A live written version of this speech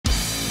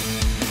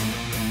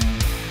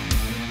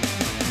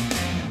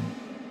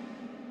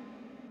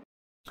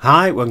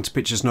Hi, welcome to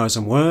Pictures, Noise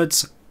and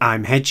Words.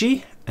 I'm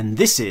Hedgie, and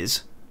this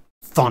is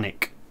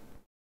CHTHONIC.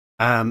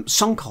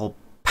 Song called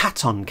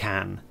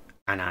PATTONKAN,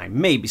 and I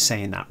may be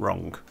saying that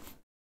wrong.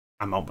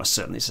 I'm almost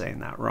certainly saying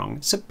that wrong.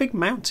 It's a big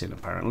mountain,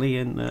 apparently,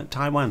 in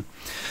Taiwan.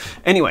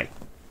 Anyway,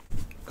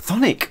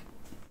 CHTHONIC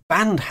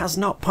band has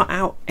not put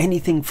out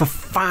anything for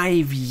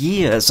 5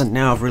 years, and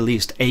now have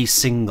released a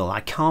single.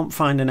 I can't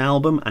find an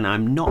album, and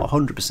I'm not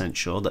 100%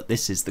 sure that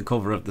this is the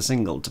cover of the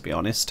single, to be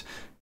honest.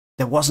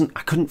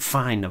 I couldn't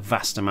find a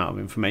vast amount of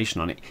information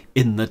on it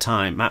in the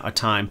amount of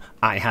time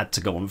I had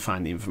to go and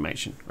find the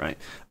information, right?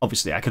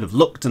 Obviously, I could have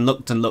looked and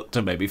looked and looked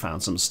and maybe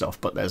found some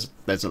stuff, but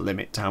there's a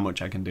limit to how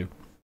much I can do.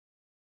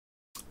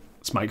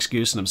 It's my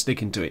excuse and I'm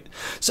sticking to it.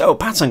 So,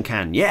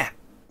 PATTONKAN, yeah,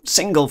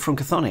 single from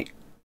CHTHONIC.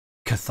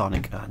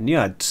 CHTHONIC, I knew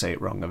I'd say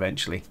it wrong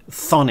eventually.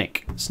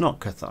 CHTHONIC, it's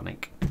not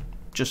CHTHONIC,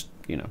 just,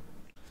 you know.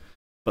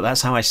 But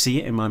that's how I see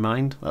it in my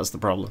mind, that's the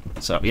problem.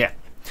 So, yeah.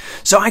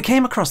 So I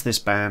came across this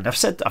band.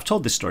 I've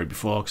told this story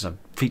before because I've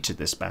featured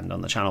this band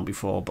on the channel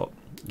before, but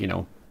you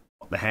know,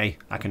 what the hey,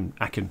 I can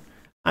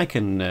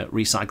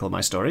recycle my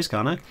stories,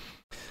 can't I?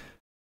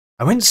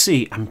 I went to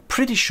see, I'm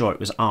pretty sure it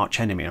was Arch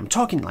Enemy. I'm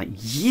talking like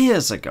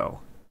years ago,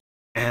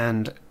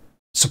 and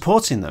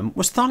supporting them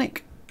was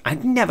CHTHONIC.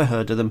 I'd never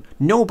heard of them.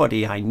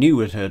 Nobody I knew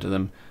had heard of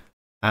them.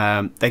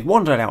 They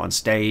wandered out on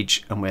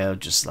stage, and we were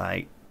just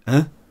like,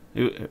 huh?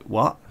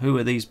 What? Who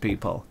are these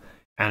people?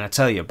 And I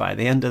tell you, by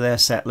the end of their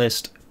set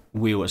list,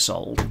 we were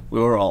sold. We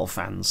were all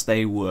fans.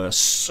 They were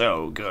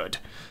so good.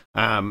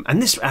 And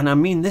I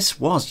mean, this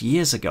was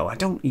years ago. I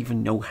don't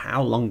even know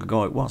how long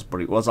ago it was,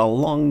 but it was a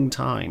long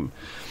time.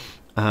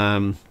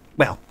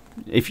 Well,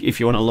 if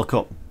you want to look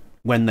up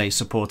when they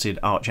supported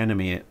Arch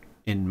Enemy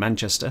in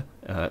Manchester,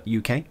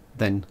 UK,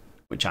 then,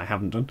 which I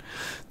haven't done,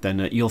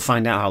 then you'll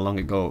find out how long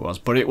ago it was.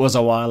 But it was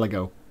a while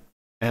ago.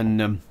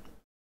 And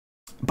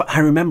but I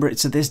remember it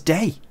to this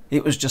day.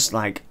 It was just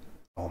like,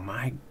 oh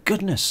my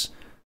goodness,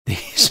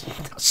 these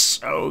are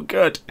so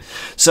good.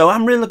 So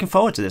I'm really looking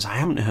forward to this. I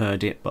haven't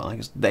heard it, but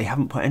like, they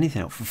haven't put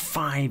anything out for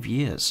 5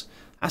 years.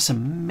 That's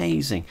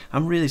amazing.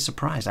 I'm really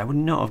surprised. I would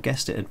not have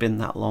guessed it had been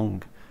that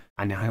long.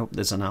 And I hope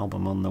there's an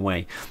album on the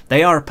way.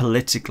 They are a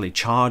politically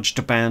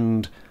charged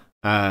band,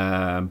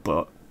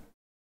 but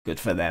good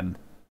for them.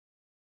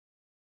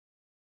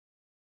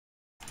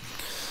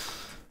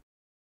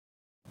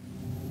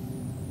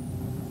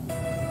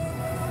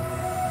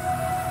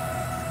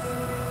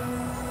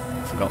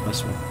 Forgot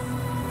this one.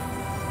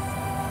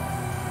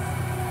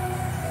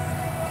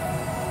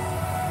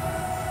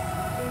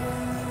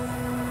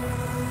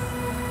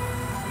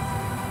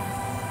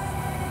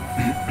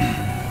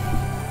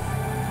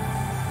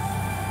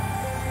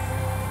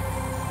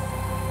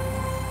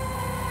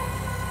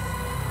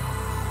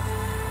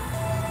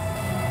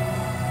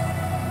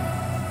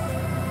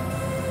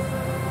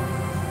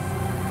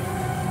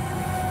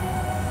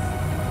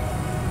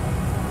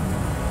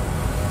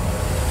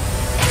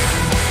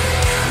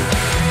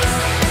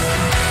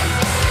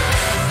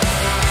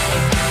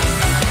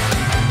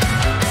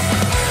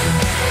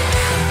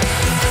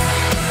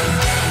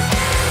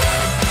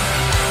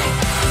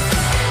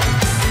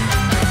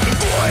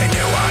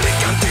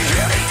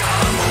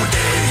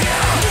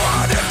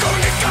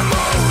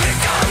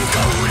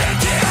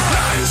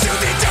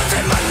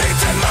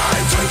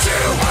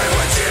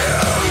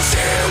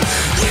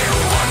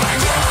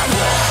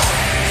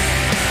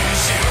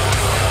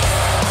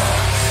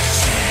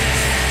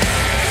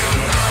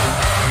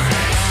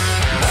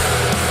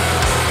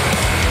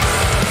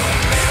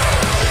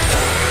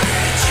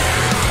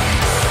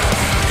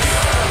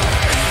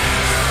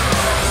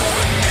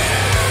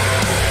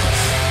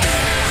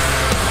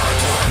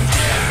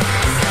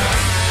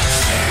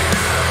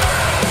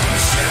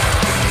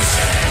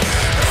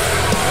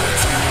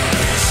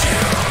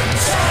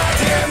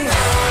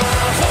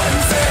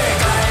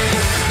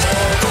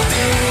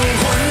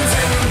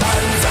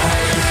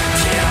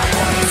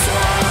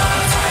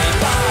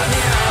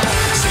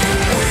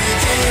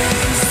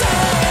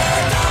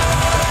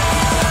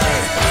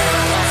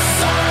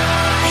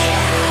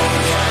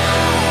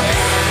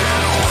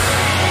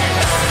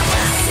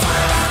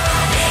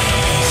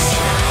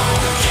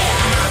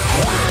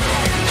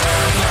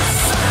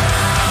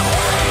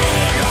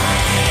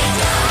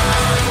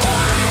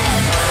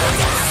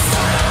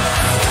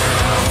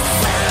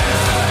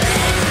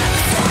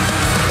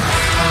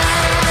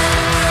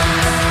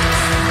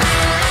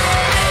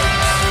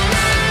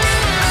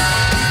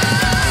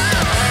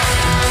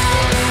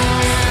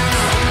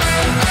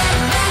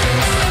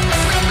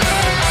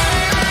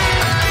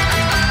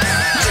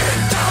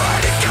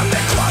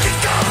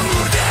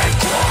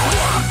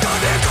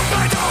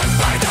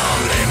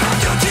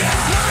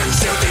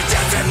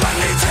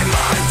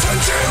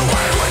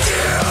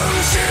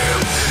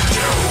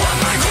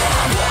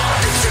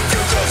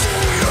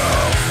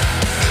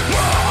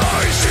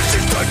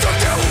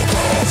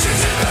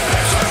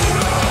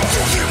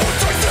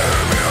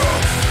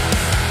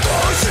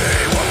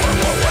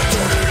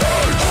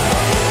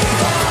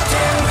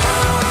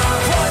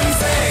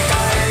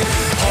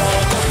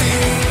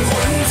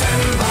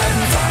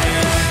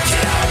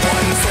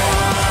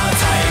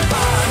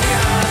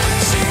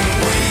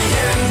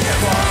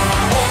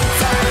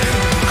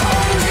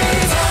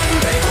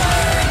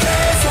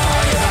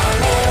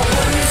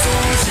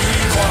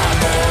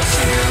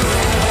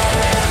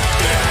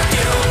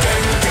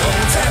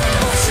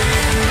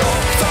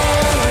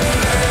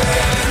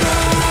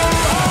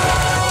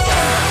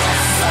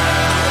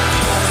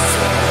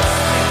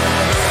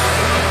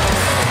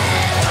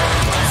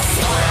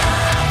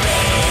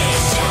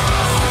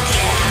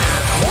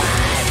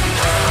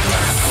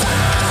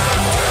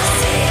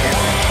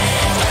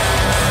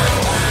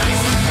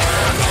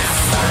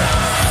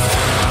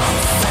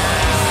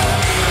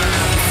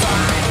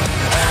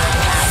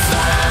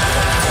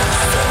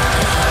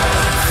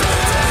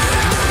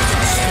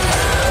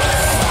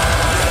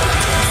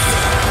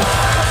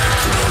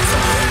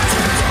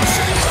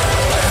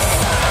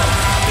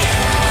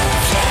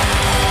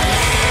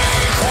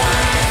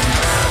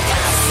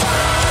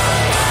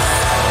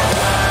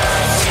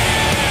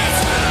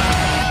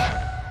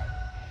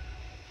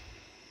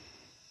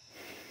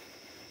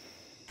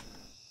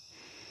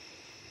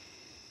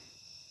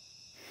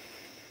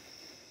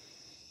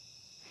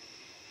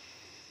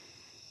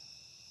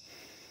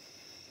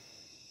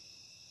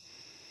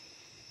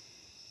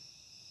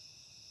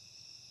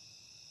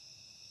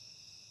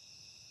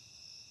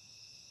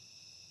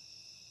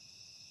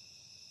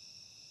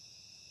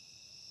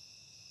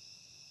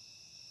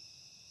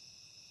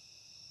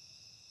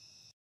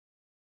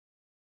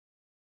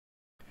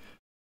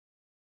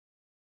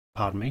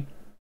 Pardon me?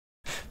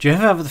 Do you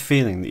ever have the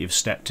feeling that you've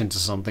stepped into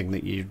something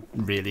that you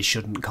really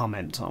shouldn't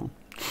comment on?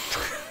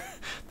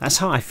 That's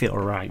how I feel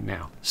right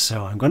now.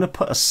 So I'm going to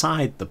put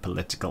aside the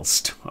political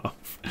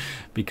stuff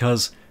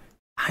because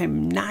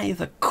I'm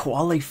neither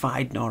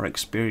qualified nor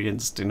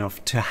experienced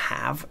enough to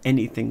have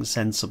anything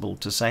sensible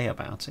to say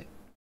about it.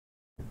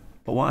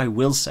 But what I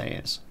will say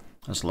is,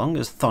 as long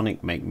as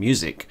CHTHONIC make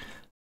music,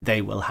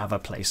 they will have a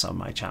place on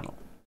my channel.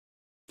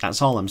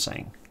 That's all I'm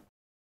saying.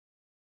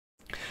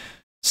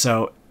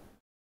 So,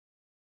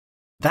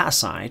 that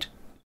aside,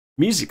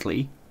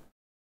 musically,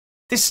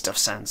 this stuff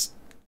sounds...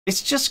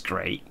 it's just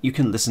great. You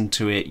can listen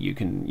to it, you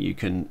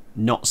can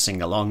not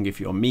sing along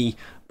if you're me,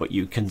 but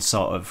you can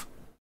sort of...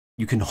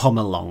 you can hum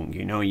along,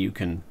 you know, you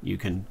can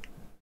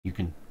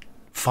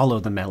follow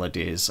the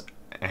melodies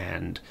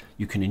and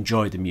you can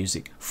enjoy the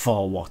music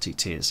for what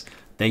it is.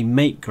 They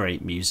make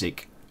great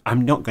music.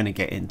 I'm not going to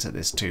get into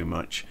this too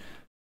much.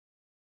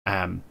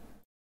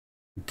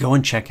 Go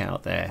and check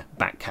out their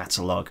back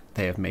catalogue.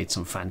 They have made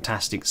some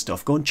fantastic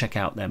stuff. Go and check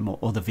out their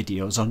other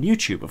videos on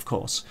YouTube, of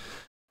course.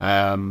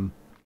 And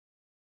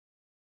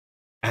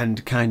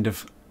kind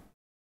of,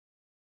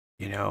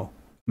 you know,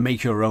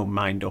 make your own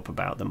mind up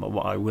about them. But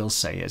what I will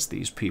say is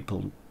these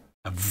people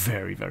are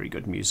very, very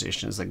good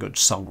musicians. They're good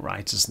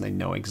songwriters and they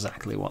know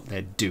exactly what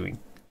they're doing.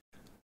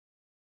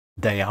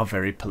 They are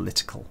very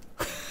political.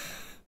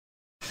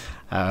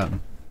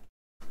 And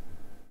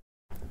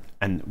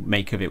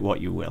make of it what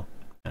you will.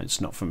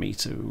 It's not for me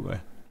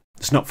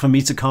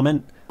to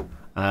comment.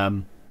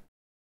 Some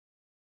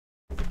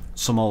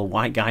old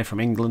white guy from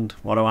England,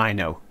 what do I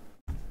know?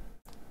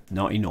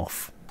 Not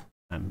enough.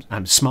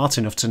 I'm smart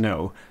enough to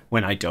know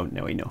when I don't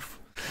know enough.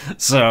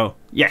 So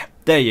yeah,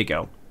 there you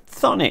go.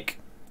 CHTHONIC,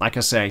 like I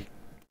say,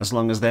 as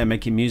long as they're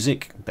making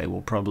music, they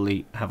will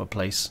probably have a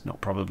place.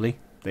 Not probably,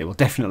 they will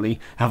definitely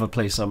have a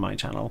place on my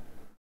channel.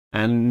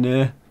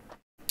 And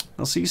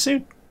I'll see you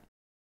soon.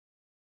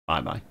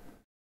 Bye bye.